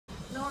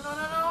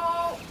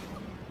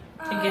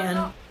Again.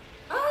 No.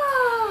 Ah!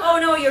 Oh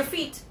no, your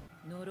feet!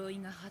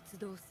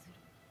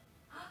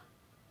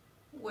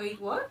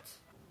 Wait, what?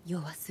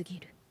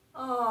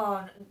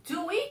 Oh,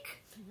 too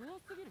weak?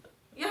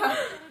 Yeah.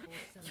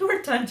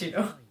 You're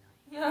Tanjiro.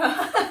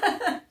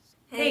 Yeah.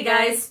 Hey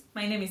guys,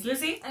 my name is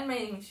Lucy. And my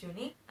name is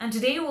Shuni. And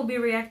today we'll be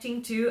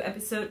reacting to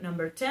episode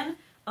number 10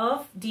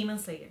 of Demon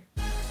Slayer.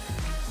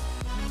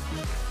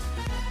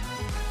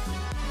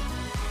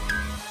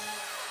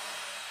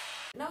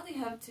 Now they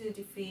have to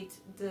defeat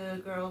the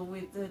girl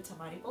with the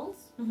Temari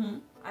balls.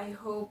 I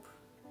hope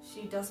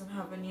she doesn't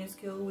have a new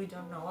skill we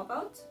don't know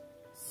about,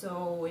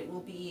 so it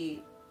will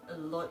be a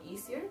lot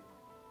easier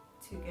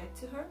to get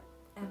to her,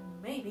 and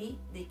maybe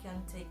they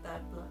can take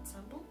that blood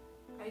sample.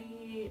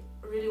 I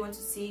really want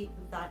to see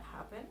that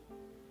happen.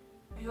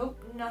 I hope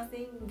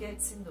nothing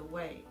gets in the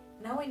way.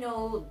 Now I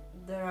know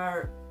there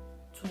are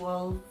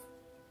 12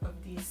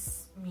 of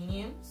these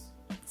minions,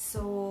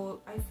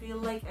 so I feel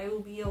like I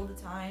will be all the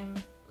time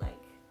like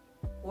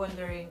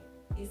wondering,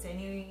 is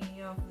any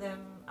of them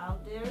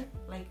out there?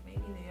 Like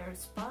maybe they are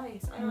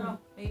spies, I don't know.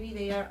 Maybe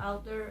they are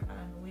out there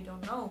and we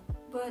don't know.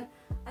 But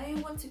I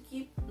want to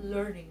keep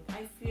learning.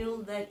 I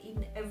feel that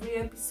in every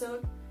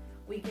episode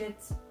we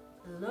get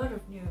a lot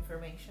of new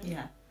information.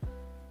 Yeah.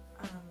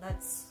 And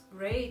that's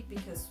great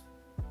because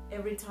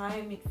every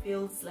time it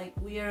feels like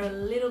we are a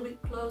little bit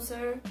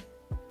closer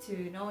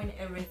to knowing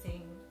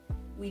everything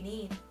we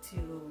need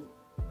to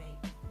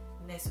make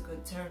Nezuko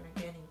turn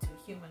again into a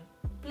human.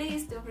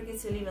 Please don't forget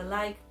to leave a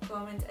like,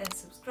 comment and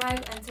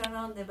subscribe, and turn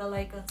on the bell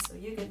icon so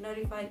you get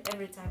notified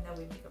every time that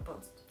we make a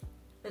post.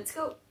 Let's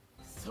go!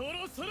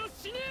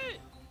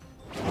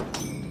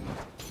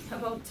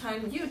 About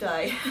time you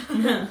die.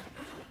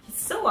 He's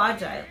so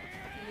agile.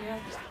 Yeah.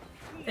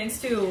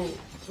 Thanks to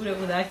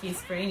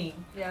Udaki's training.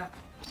 Yeah.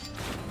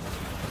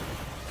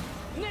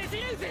 Let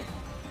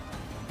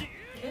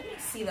me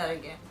see that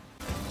again.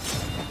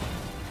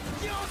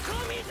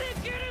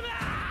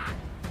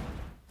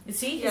 You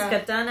see, his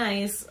katana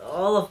is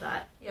all of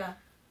that. Yeah.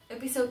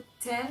 Episode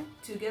 10,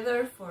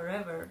 Together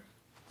Forever.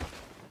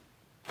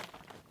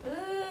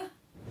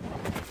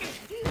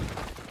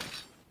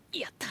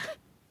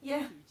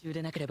 Yeah.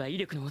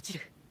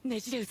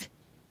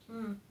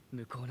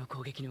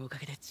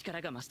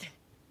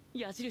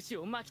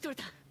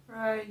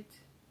 Right.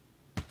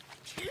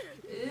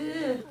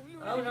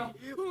 Oh no.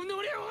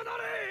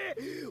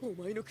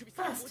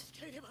 Fast!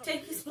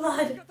 Take his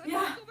blood!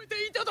 Yeah!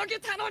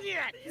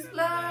 His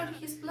blood!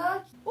 His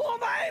blood!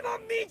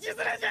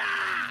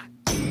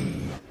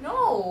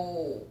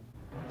 No!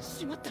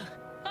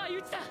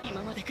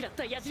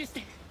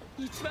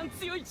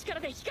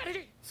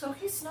 So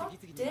he's not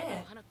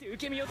dead.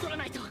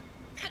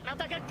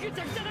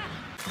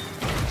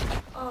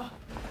 Oh.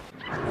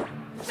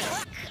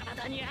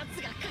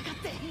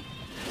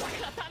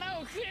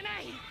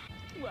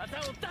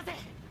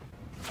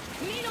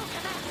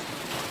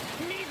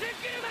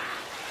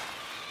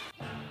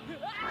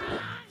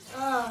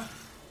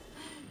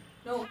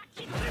 No.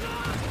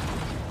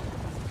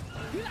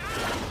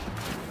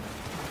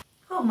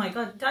 Oh my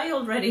god, die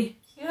already.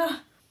 Yeah.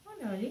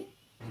 Already?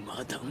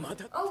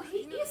 Oh, he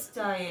is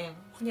dying.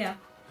 Yeah.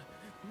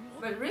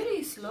 But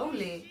really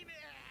slowly.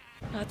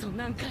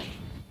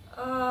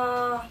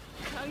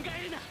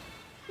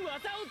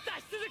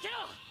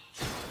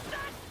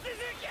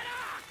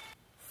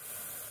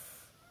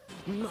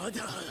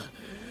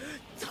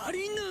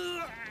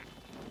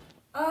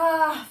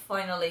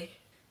 Finally.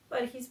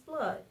 But his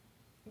blood.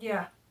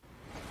 Yeah.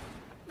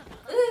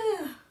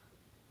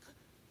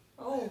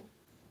 Oh.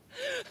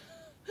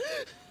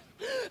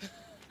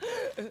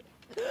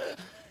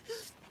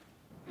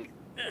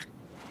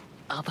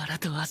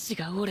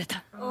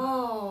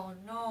 Oh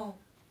no.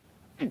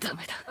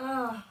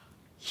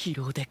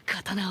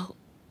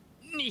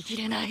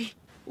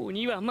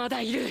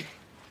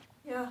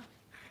 Yeah.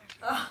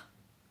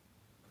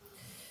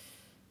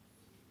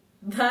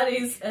 That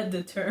is a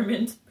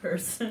determined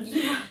person.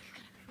 Yeah.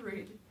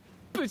 Really.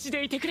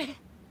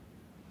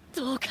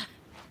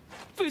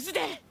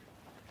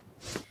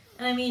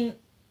 And I mean,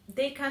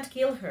 they can't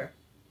kill her.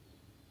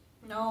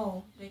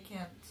 No, they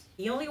can't.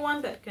 The only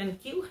one that can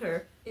kill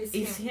her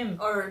is him.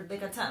 Or the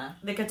katana.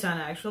 The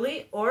katana,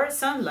 actually. Or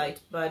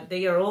sunlight, but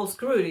they are all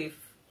screwed if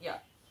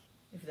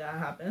that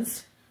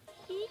happens.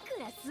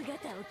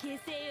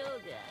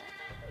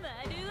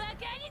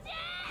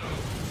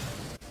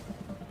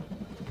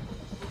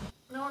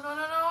 No, no,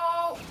 no,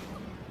 no!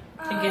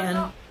 Again.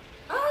 No.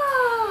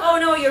 Oh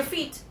no, your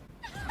feet!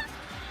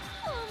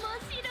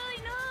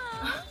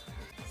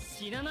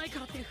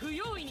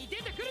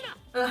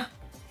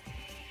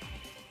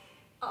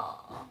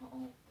 Oh.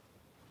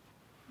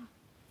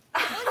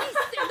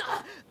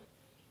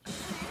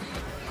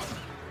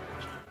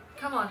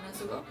 Come on,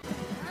 Nezuko.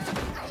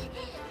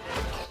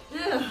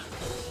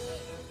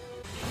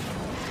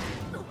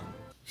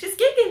 She's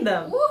kicking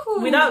them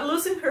without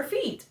losing her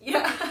feet.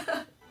 Yeah.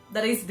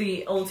 That is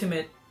the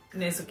ultimate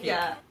Nezuko.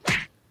 Yeah.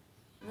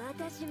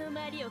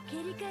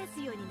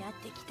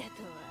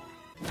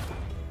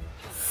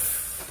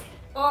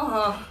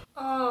 Oh,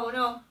 oh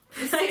no.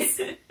 This This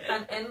is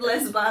an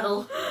endless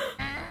battle.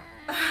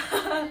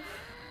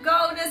 Go,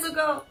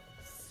 Nezuko!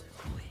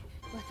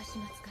 私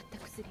が使った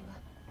薬は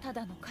た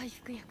だの回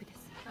復薬です。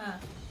あ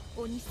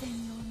鬼専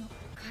用の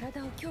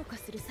体を強化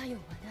する作用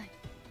はない。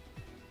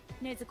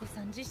禰豆子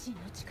さん自身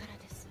の力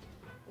です。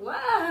Wow! 食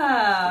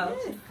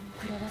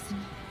らわずに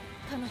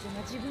彼女が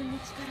自分の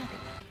力で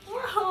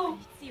Wow!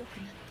 強く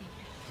なって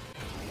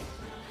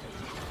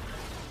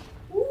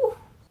いる。 Ooh.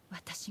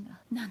 私が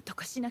何と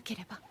かしなけ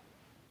れば。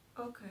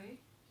 Okay.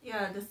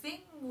 Yeah, the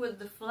thing with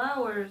the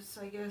flowers,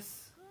 I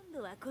guess. 今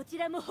度はこち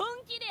らも本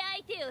気で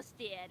相手をし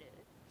てやる。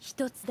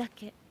一つだ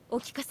けお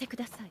聞かせく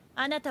ださい。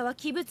あなたは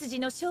鬼物児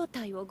の正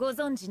体をご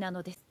存知な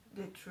のです。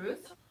 The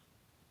truth?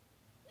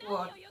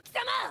 What?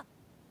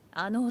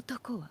 あの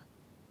男は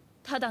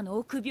ただの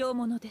臆病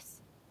者で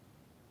す。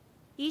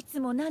いつ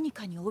も何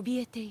かに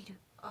怯えている。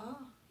 Ah.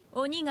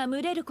 鬼が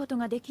群れること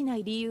ができな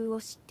い理由を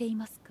知ってい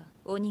ますか？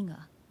鬼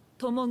が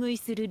共食い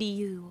する理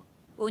由を。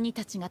鬼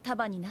たちが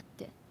束になっ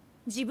て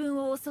自分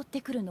を襲っ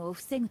てくるのを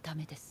防ぐた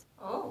めです。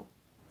 Oh.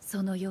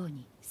 そのよう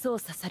に操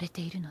作され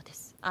ているので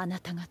す。あな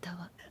た方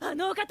は。あ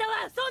のお方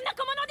はそんな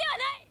小物で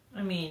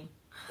はない。 I mean,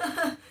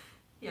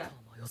 Yeah.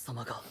 玉代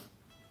様が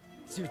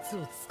術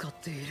を使っ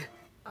ている。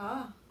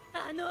 Ah.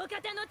 あのお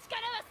方の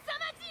力は凄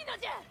まじいの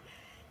じゃ。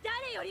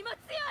誰よりも強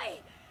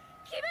い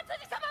鬼物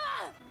児様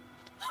は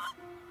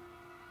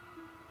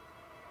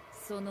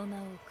その名を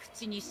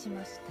口にし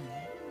ました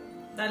ね。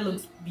 that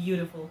looks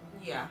beautiful.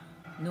 Yeah.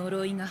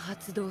 呪いが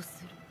発動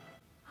する。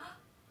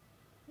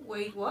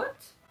 Wait, what?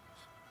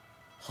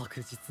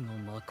 白日の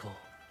魔法。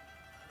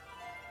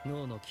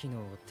脳の機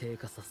能を低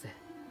下させ、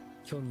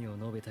虚偽を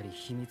述べたり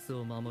秘密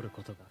を守る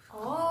ことが不可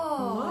能。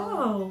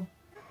 Oh. Wow.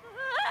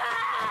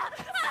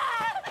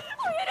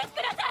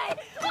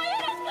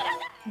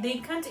 They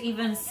can't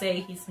even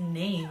say his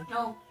name.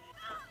 No.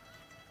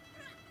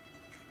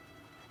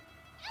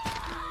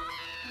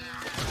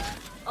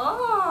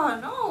 Oh,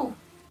 no.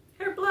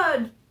 Her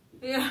blood.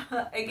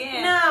 Yeah,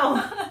 again.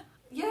 No.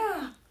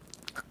 Yeah.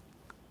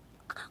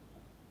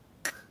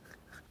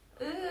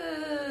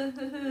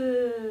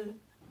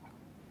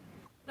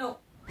 No.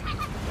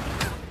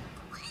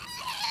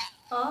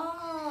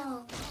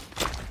 Oh.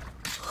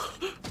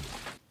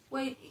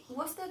 Wait,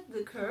 was that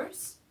the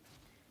curse?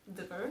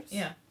 The curse?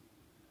 Yeah.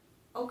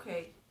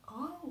 Okay.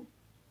 Oh.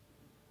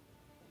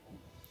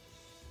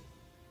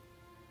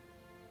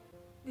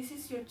 This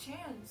is your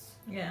chance.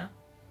 Yeah.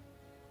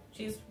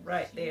 She's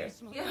right there.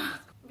 Yeah.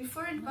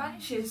 Before it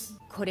vanishes.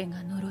 これ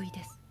が呪い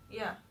です。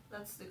 Yeah,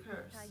 that's the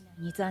curse.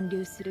 に残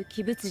留する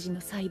鬼物児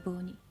の細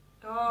胞に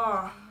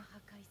Oh,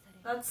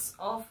 that's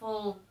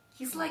awful.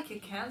 He's like a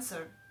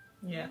cancer.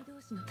 Yeah.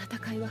 同士の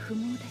戦いは不毛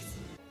です。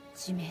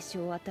致命傷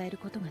を与える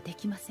ことがで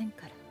きません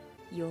から。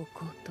陽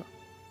光と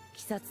鬼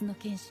殺の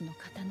剣士の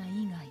刀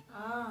以外。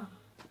 Ah.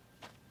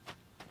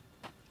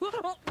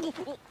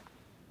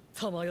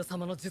 玉代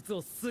様の術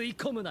を吸い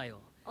込むなよ。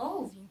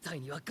 Oh, 人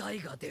体には害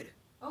が出る。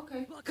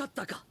 okay. 分かっ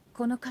たか？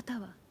この方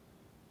は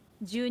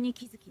十二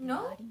鬼月で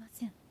はありま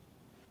せん。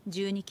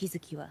十二鬼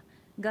月は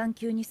眼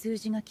球に数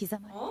字が刻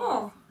まれていますが、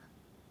 Oh.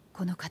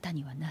 この方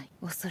にはない。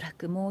おそら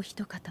くもう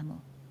一方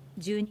も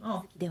十二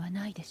鬼月では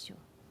ないでしょう。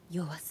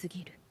弱す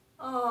ぎる。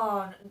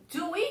 Oh,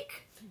 too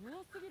weak?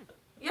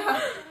 Yeah.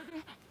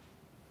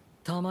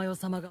 玉代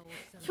様がおっ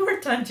しゃ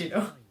る。 You're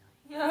Tanjiro.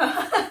 Yeah.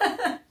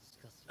 し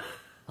かし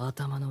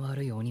頭の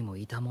悪い鬼も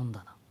いたもん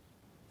だな。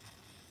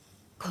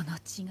この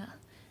血が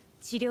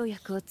治療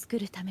薬を作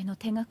るための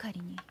手がか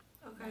りに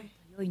Okay.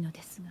 良いの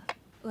ですが、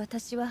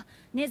私は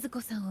禰豆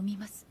子さんを見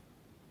ます。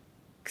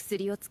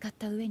薬を使っ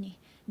た上に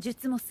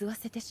術も吸わ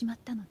せてしまっ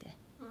たので。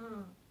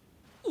 Mm.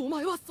 お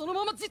前はその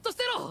ままじっとし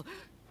てろ。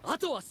あ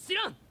とは知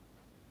らん。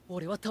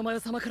俺は玉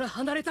代様から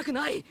離れたく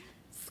ない。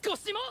少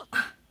しも。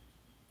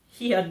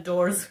 He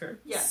adores her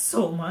Yeah.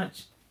 so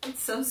much. It's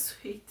so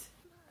sweet.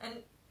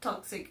 And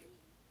toxic.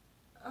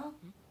 Oh.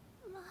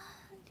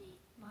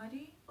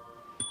 Mari?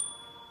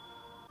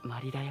 マ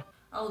リだよ。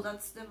 Oh,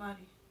 that's the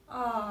Mari.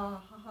 Oh,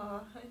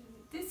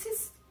 this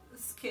is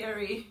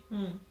scary.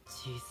 Hmm.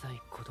 小さい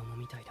子供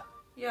みたいだ。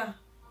 Yeah.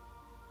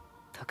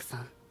 たくさ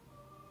ん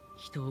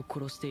人を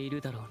殺してい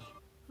るだろう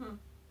に。 Hmm.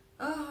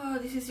 Oh,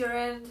 this is your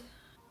end.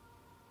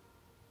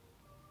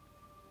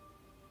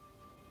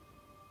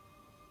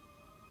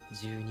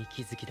 十二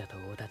鬼月だと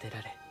おだて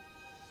られ、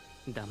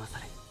騙さ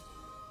れ、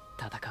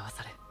戦わ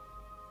され、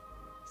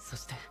そ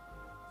して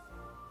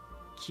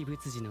鬼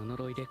物児の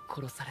呪いで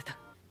殺された。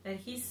 That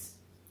he's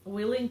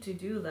willing to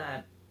do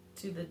that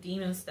to the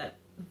demons that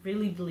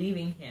really believe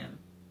in him.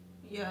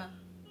 Yeah.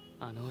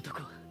 あの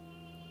男は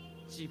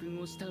自分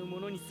を慕う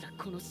者にすら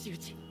この仕打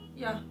ち。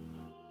 Yeah.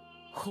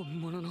 本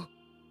物の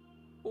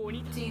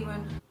鬼だ。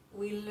 Demon,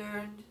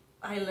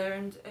 I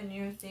learned a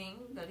new thing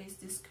that is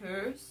this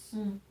curse.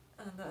 Hmm.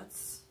 And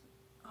that's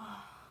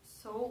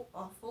so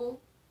awful.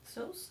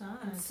 So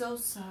sad. And so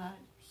sad.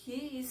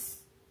 He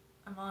is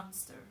a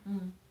monster.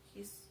 Hmm.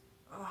 He's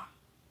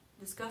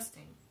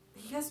disgusting.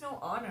 He has no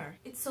honor.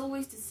 It's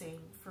always the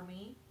same for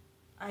me.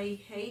 I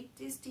hate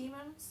these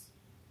demons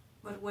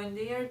But when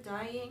they are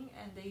dying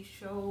and they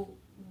show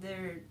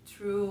their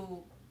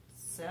true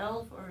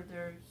self or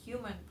their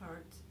human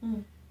part,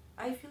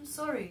 I feel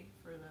sorry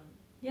for them.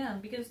 Yeah,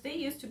 because they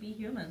used to be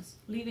humans,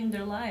 living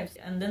their lives,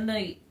 and then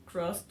they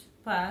crossed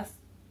paths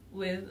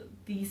with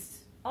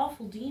this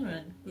awful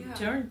demon who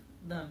turned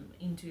them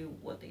into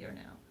what they are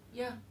now.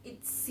 Yeah,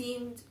 it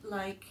seemed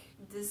like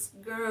this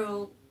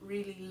girl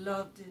really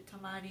loved the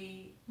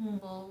Temari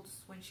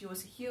balls when she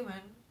was a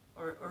human,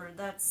 or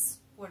that's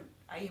what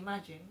I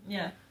imagine.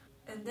 Yeah.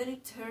 And then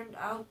it turned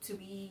out to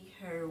be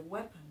her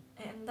weapon,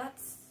 and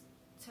that's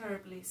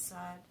terribly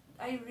sad.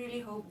 I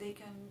really hope they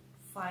can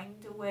find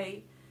a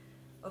way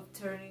of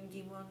turning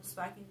demons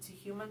back into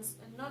humans,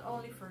 and not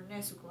only for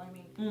Nezuko. I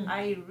mean,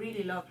 I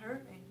really love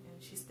her, and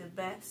she's the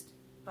best,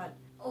 but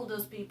all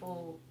those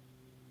people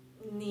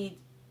need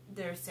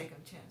their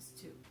second chance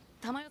too.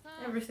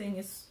 Everything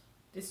is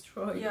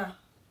destroyed. Yeah.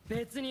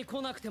 別に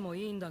来なくても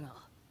いいんだが、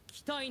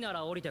来たいな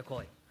ら降りて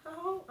こい。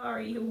How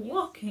are you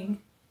walking?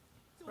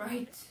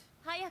 Right.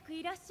 早く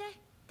いらっしゃい、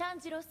炭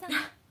治郎さん。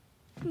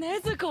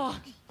禰豆子。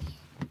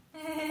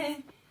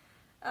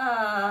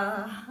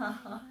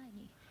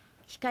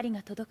光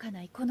が届か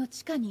ないこの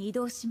地下に移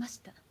動しま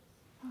した。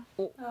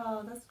Oh,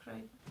 that's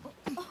great.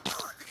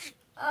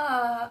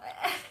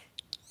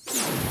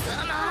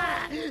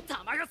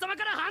 玉代様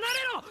から離れ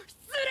ろ。失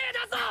礼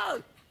だ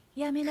ぞ。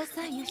やめな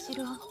さい、ユシ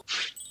ロ。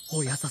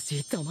お優し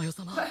い玉代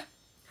様。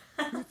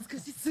美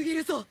しすぎ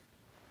るぞ。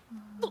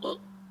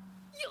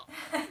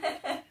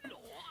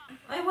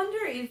I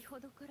wonder if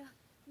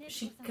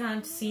she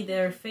can't see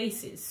their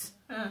faces.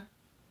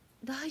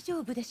 大丈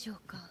夫でしょ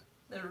うか。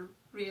 Their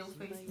real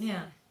faces.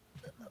 Yeah.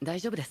 大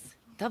丈夫です。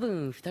多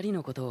分二人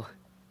のことを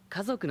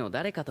家族の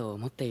誰かと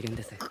思っているん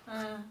です。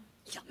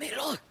やめ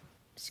ろ。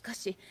しか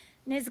し、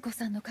禰豆子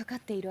さんのかかっ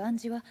ている暗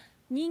示は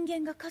人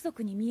間が家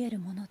族に見える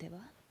ものでは。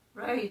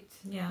Right.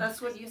 Yeah.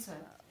 That's what you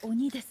said.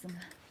 鬼ですが。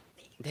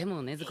で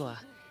も禰豆子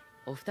は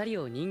お二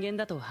人を人間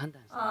だと判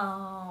断した。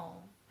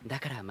Oh. だ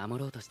から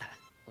守ろうとした。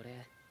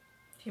俺。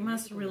She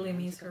must really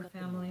miss her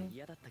family.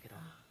 嫌だったけど、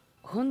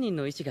本人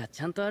の意思が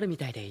ちゃんとあるみ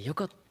たいでよ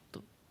かった。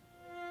す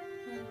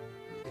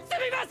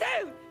みませ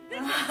ん。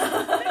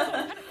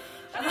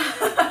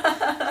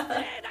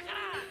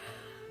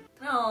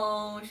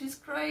No, she's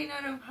crying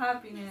out of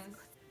happiness.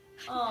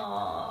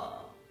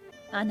 Oh.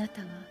 あな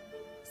たは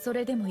そ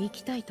れでも生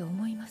きたいと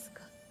思います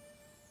か。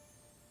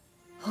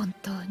本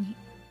当に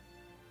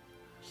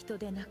人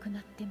でなくな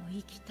っても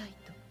生きたい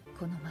と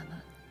このま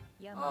ま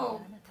山で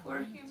あなたは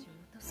命を落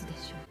とすで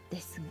しょう。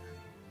ですが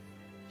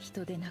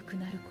人でなく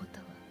なること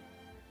は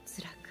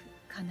辛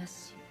く悲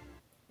し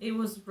い。It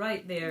was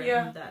right there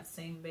in that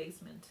same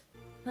basement.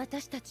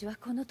 私たちは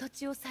この土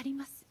地を去り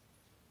ます。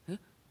え？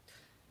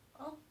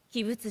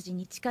鬼仏寺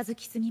に近づ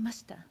きすぎま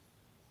した。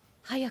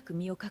早く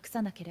身を隠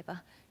さなけれ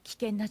ば危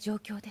険な状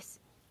況です。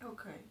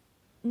Okay.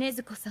 禰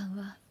豆子さん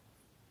は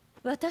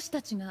私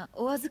たちが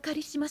お預か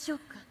りしましょう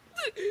か。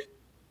絶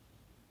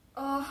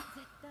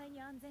対に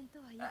安全と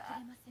は言い切れ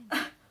ませんが、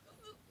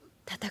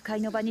戦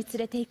いの場に連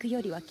れて行く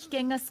よりは危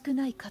険が少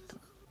ないかと。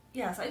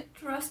Yes, I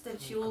trust that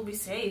she will be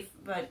safe,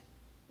 but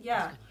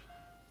yeah.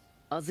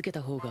 預け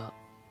た方が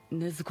禰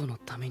豆子の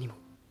ためにも。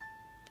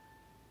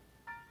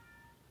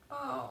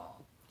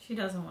She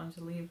doesn't want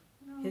to leave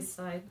his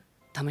side.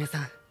 玉代さ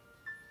ん、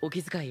お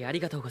気遣いあり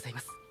がとうござい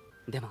ます。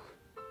でも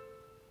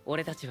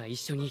俺たちは一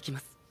緒に行きま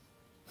す。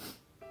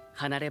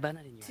離れ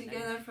離れにはなり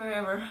Together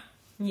forever.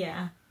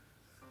 Yeah.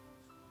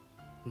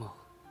 も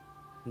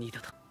う二度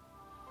と。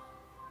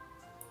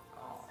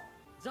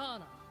じゃあ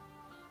な。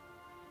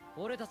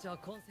俺たちは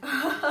痕跡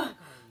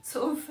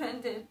So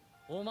offended.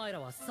 お前ら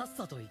はさっ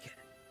さと行け。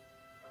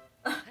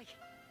はい。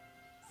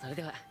それ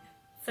では。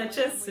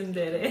Such a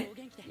tsundere.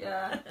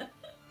 Yeah.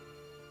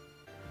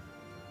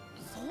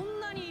 そん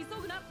なに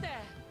急ぐなって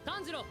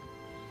炭治郎。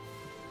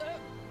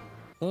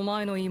お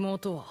前の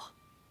妹は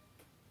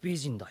美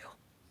人だよ。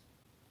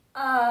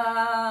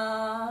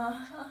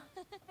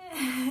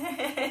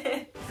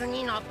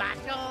次の場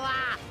所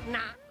は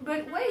な。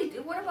 But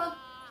wait, what about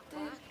the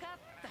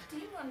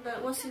demon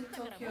that was in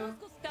Tokyo?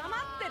 黙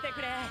ってて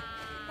くれ。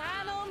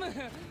頼む。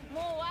も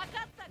う分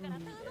かったから頼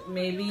む。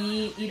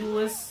 Maybe it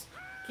was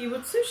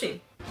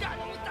Kibutsushi.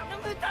 頼む頼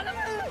む頼む。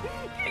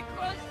結婚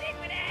して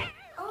くれ。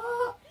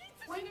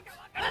 Wait.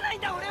 わからない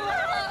んだ俺は。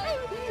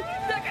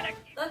だから。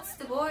 That's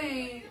the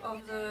boy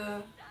of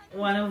the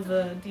One of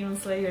the demon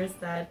slayers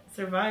that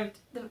survived.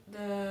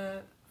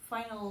 the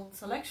final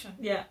selection.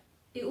 Yeah.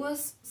 It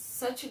was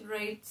such a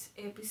great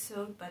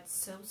episode, but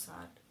so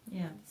sad.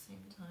 Yeah. At the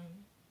same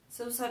time.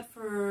 So sad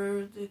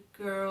for the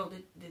girl,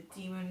 the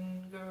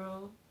demon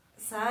girl.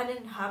 Sad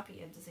and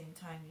happy at the same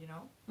time, you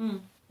know?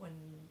 When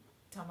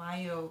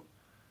Tamayo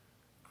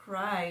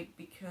cried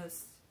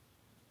because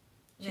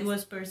She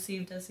was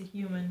perceived as a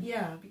human.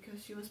 Yeah,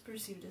 because she was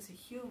perceived as a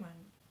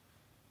human.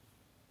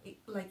 It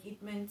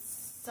meant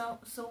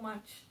so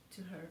much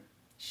to her.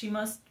 She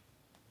must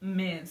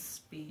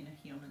miss being a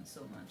human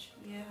so much.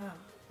 Yeah.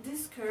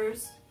 This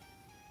curse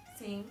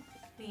thing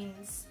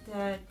means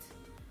that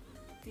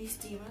these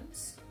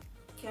demons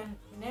can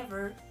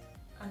never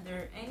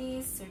under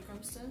any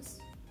circumstance,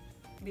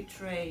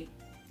 betray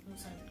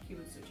Muzan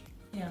Kibutsuji.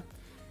 Yeah,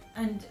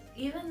 and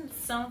even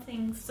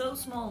something so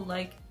small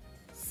like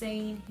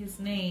saying his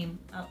name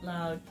out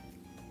loud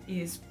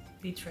is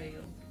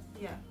betrayal.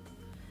 Yeah.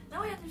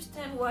 Now I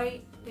understand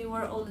why they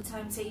were all the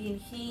time saying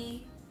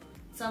he,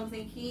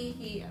 something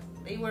he.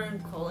 They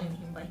weren't calling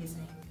him by his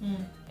name.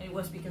 And it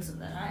was because of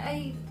that.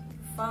 I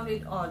found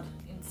it odd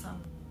in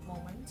some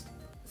moments.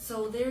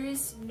 So there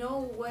is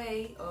no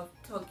way of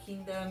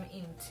talking them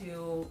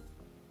into,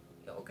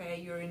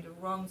 okay, you're in the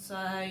wrong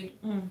side.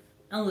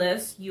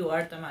 Unless you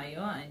are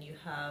Tamayo and you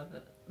have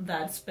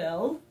that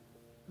spell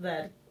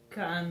that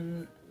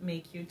can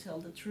make you tell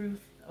the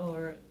truth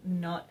or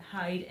not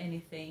hide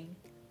anything.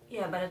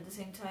 Yeah, but at the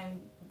same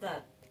time,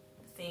 that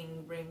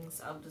thing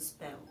brings out the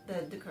spell,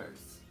 the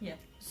curse. Yeah,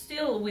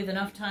 still with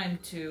enough time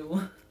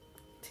to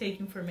take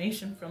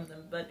information from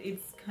them, but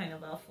it's kind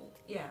of awful.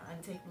 Yeah,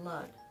 and take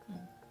blood.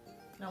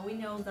 Now we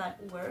know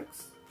that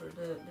works for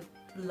the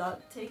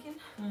blood taken.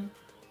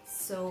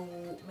 So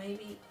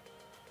maybe,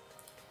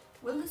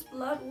 will this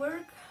blood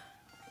work?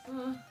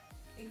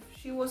 If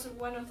she wasn't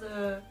one of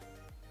the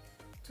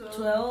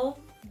 12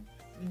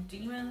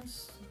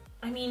 demons?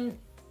 I mean,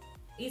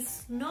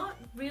 it's not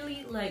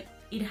really like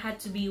it had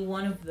to be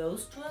one of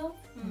those 12,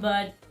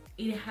 but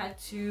it had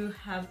to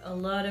have a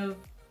lot of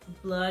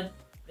blood,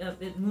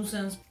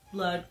 Muzan's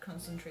blood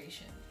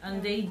concentration.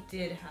 And they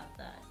did have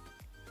that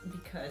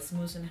because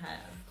Muzan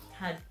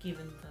had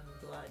given them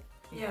blood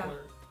before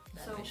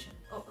that mission.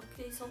 Oh,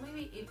 okay, so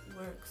maybe it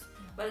works.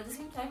 But at the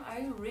same time,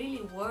 I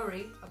really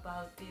worry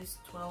about these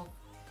 12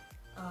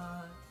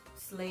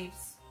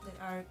 slaves that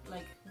are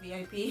like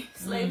VIP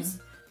slaves,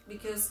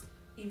 because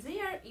if they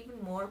are even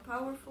more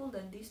powerful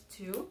than these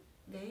two,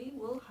 they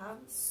will have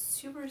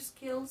super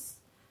skills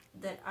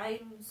that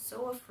I'm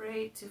so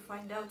afraid to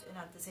find out, and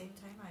at the same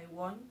time I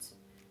want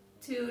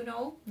to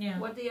know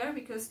what they are,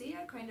 because they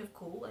are kind of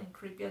cool and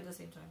creepy at the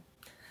same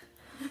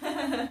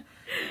time.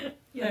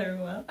 Very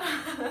well.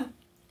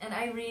 And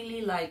I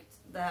really liked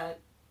that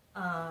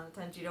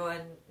Tanjiro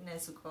and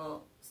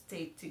Nezuko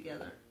stayed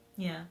together.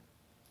 Yeah.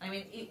 I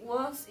mean,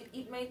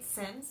 it made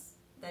sense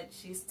that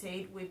she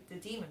stayed with the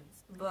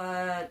demons,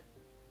 but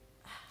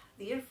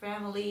they're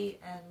family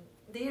and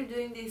they're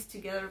doing this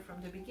together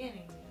from the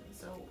beginning,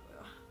 so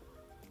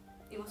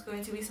it was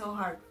going to be so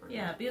hard for them.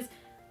 Yeah, because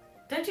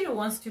Tanjiro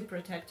wants to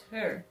protect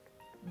her,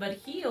 but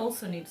he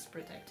also needs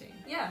protecting.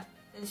 Yeah,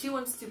 and she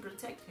wants to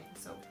protect him,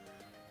 so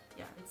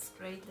yeah, it's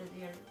great that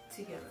they're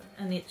together.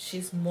 And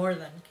she's more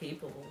than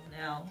capable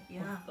now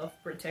of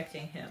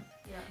protecting him.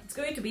 Yeah. It's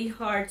going to be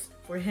hard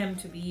for him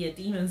to be a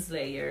demon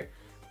slayer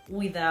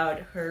without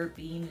her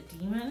being a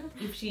demon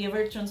if she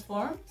ever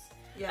transforms.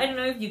 Yeah. I don't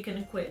know if you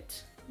can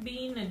quit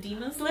being a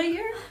demon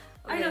slayer.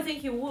 Okay. I don't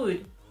think he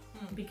would,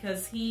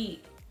 because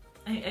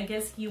I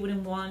guess he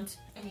wouldn't want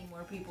any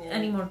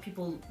more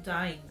people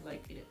dying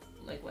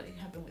like what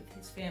happened with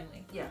his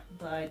family. Yeah.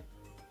 But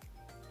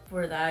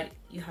for that,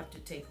 you have to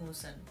take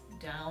Muzan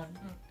down,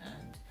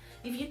 and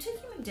if you take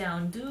him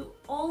down, do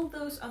all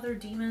those other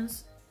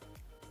demons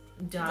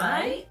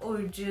die?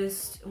 Or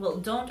just, well,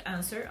 don't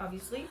answer,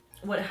 obviously.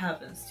 What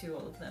happens to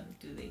all of them?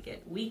 Do they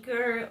get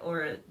weaker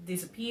or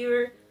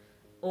disappear,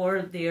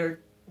 or they're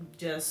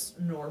just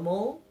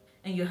normal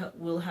and you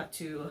will have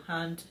to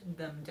hunt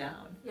them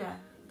down? Yeah,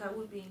 that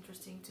would be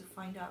interesting to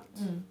find out.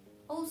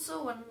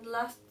 Also, one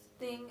last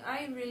thing,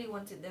 I really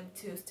wanted them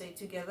to stay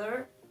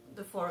together,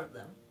 the four of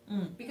them,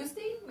 because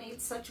they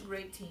made such a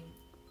great team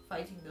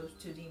fighting those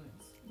two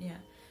demons. Yeah,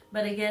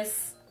 but I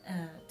guess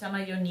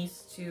Tamayo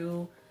needs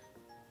to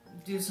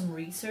do some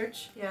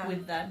research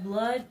with that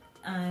blood,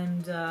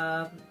 and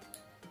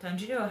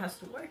Tanjiro has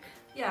to work.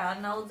 Yeah,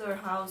 and now their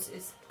house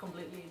is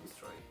completely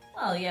destroyed.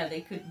 Well, yeah,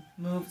 they could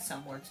move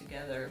somewhere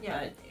together,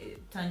 but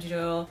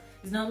Tanjiro,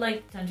 it's not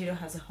like Tanjiro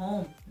has a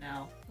home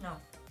now. No.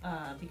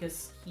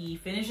 Because he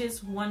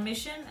finishes one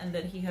mission and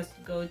then he has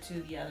to go to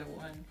the other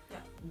one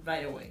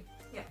right away.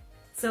 Yeah.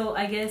 So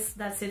I guess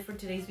that's it for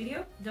today's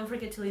video. Don't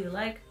forget to leave a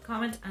like,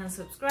 comment and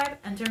subscribe,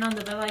 and turn on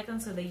the bell icon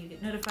so that you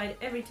get notified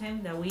every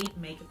time that we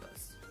make a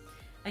post.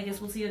 I guess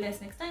we'll see you guys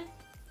next time.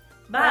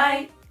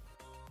 Bye!